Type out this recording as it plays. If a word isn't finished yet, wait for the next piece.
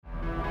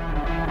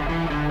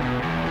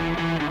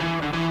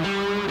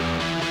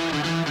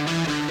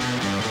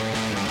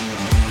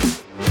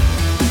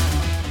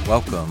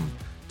Welcome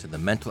to the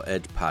Mental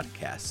Edge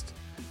Podcast.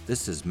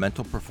 This is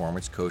mental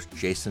performance coach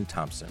Jason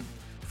Thompson,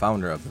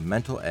 founder of the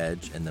Mental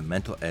Edge and the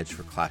Mental Edge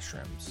for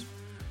Classrooms.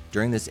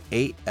 During this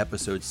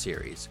 8-episode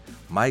series,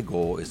 my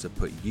goal is to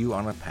put you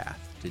on a path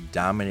to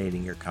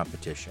dominating your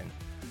competition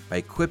by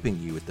equipping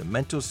you with the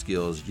mental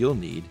skills you'll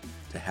need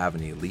to have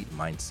an elite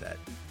mindset.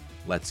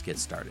 Let's get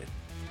started.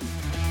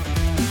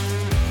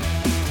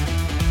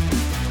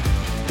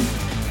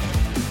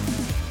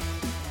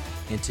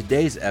 In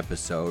today's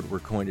episode, we're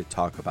going to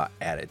talk about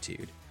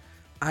attitude.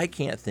 I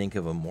can't think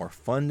of a more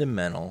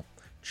fundamental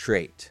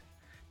trait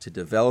to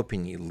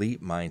developing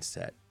elite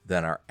mindset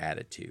than our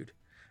attitude.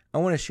 I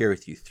want to share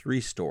with you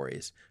 3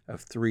 stories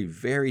of 3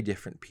 very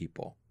different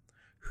people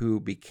who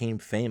became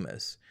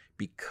famous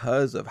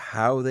because of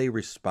how they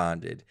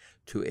responded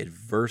to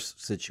adverse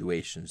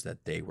situations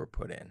that they were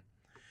put in.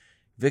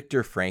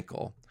 Viktor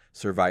Frankl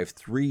survived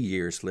 3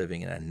 years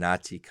living in a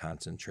Nazi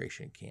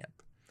concentration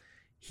camp.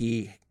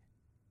 He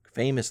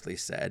famously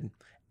said,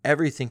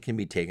 "Everything can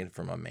be taken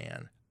from a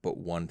man, but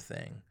one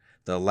thing,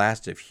 the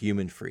last of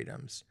human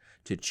freedoms,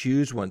 to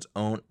choose one's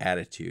own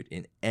attitude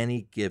in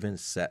any given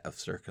set of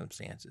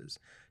circumstances,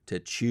 to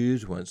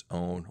choose one's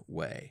own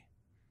way."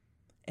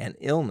 An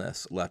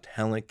illness left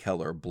Helen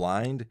Keller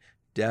blind,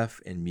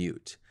 deaf, and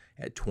mute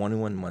at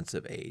 21 months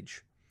of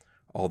age.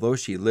 Although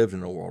she lived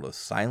in a world of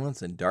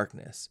silence and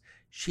darkness,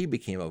 she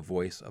became a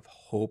voice of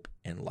hope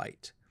and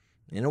light.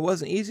 And it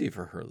wasn't easy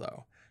for her,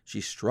 though. She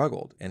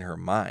struggled in her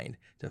mind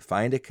to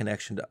find a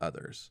connection to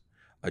others,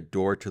 a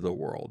door to the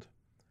world.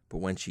 But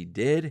when she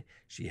did,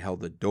 she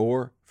held the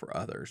door for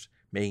others,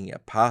 making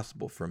it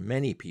possible for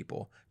many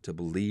people to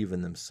believe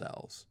in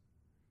themselves.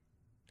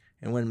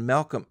 And when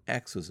Malcolm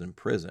X was in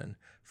prison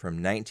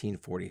from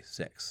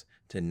 1946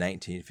 to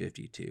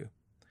 1952,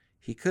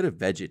 he could have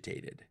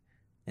vegetated.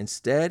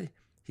 Instead,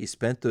 he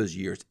spent those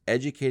years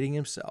educating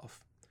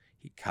himself.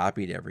 He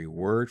copied every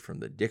word from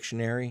the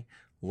dictionary,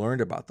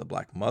 learned about the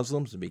black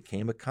Muslims, and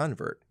became a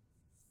convert.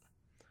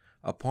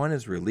 Upon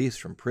his release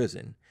from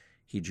prison,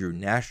 he drew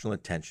national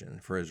attention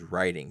for his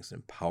writings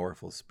and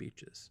powerful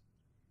speeches.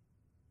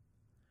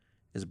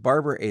 As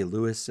Barbara A.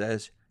 Lewis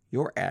says,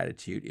 your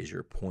attitude is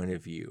your point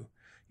of view,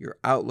 your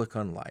outlook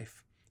on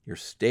life, your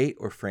state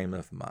or frame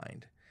of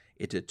mind.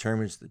 It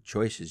determines the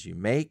choices you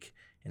make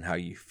and how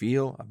you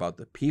feel about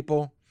the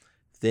people,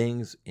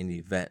 things, and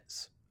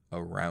events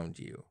around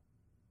you.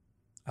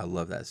 I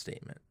love that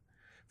statement.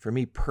 For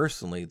me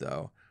personally,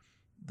 though,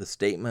 the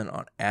statement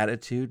on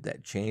attitude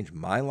that changed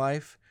my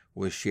life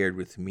was shared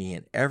with me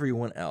and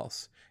everyone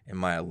else in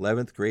my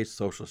 11th grade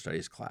social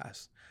studies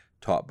class,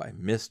 taught by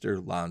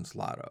Mr.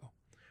 Lanzlato.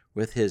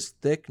 With his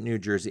thick New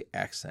Jersey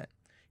accent,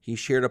 he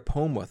shared a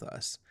poem with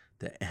us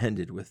that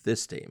ended with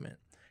this statement: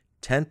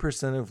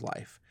 10% of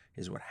life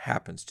is what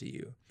happens to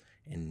you,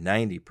 and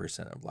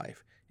 90% of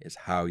life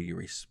is how you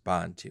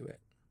respond to it.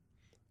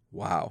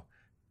 Wow,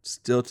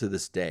 still to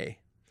this day,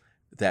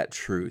 that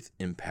truth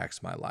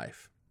impacts my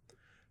life.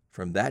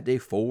 From that day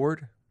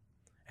forward,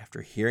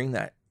 after hearing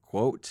that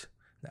quote,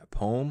 that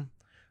poem,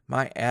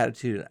 my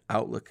attitude and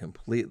outlook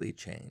completely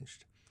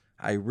changed.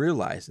 I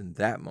realized in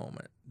that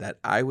moment that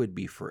I would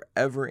be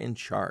forever in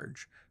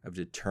charge of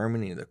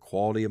determining the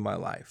quality of my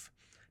life,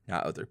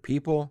 not other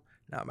people,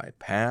 not my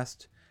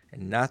past,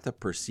 and not the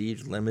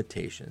perceived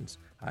limitations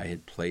I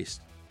had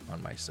placed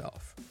on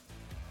myself.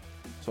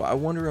 So I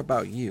wonder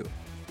about you.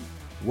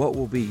 What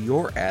will be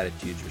your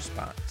attitude's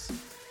response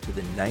to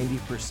the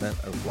 90%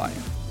 of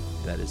life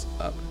that is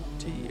up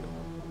to you?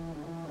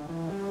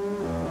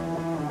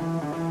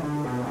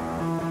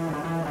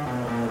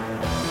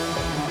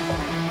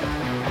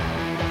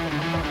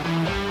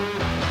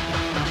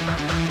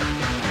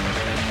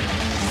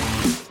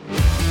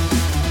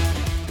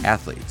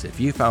 Athletes,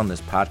 if you found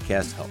this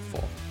podcast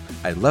helpful,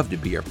 I'd love to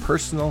be your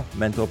personal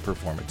mental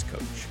performance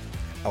coach.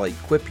 I'll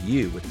equip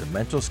you with the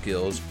mental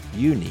skills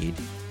you need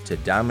to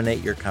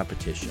dominate your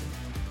competition.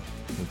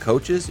 And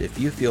coaches, if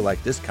you feel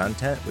like this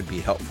content would be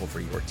helpful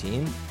for your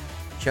team,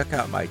 check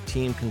out my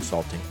team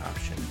consulting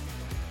option.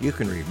 You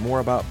can read more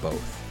about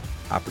both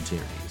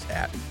opportunities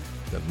at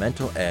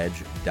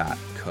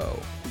thementaledge.co.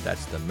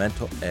 That's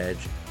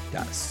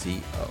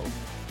thementaledge.co.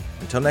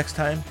 Until next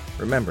time,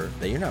 remember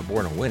that you're not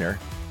born a winner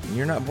and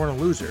you're not born a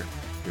loser.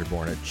 You're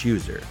born a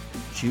chooser.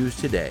 Choose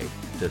today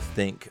to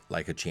think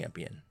like a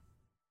champion.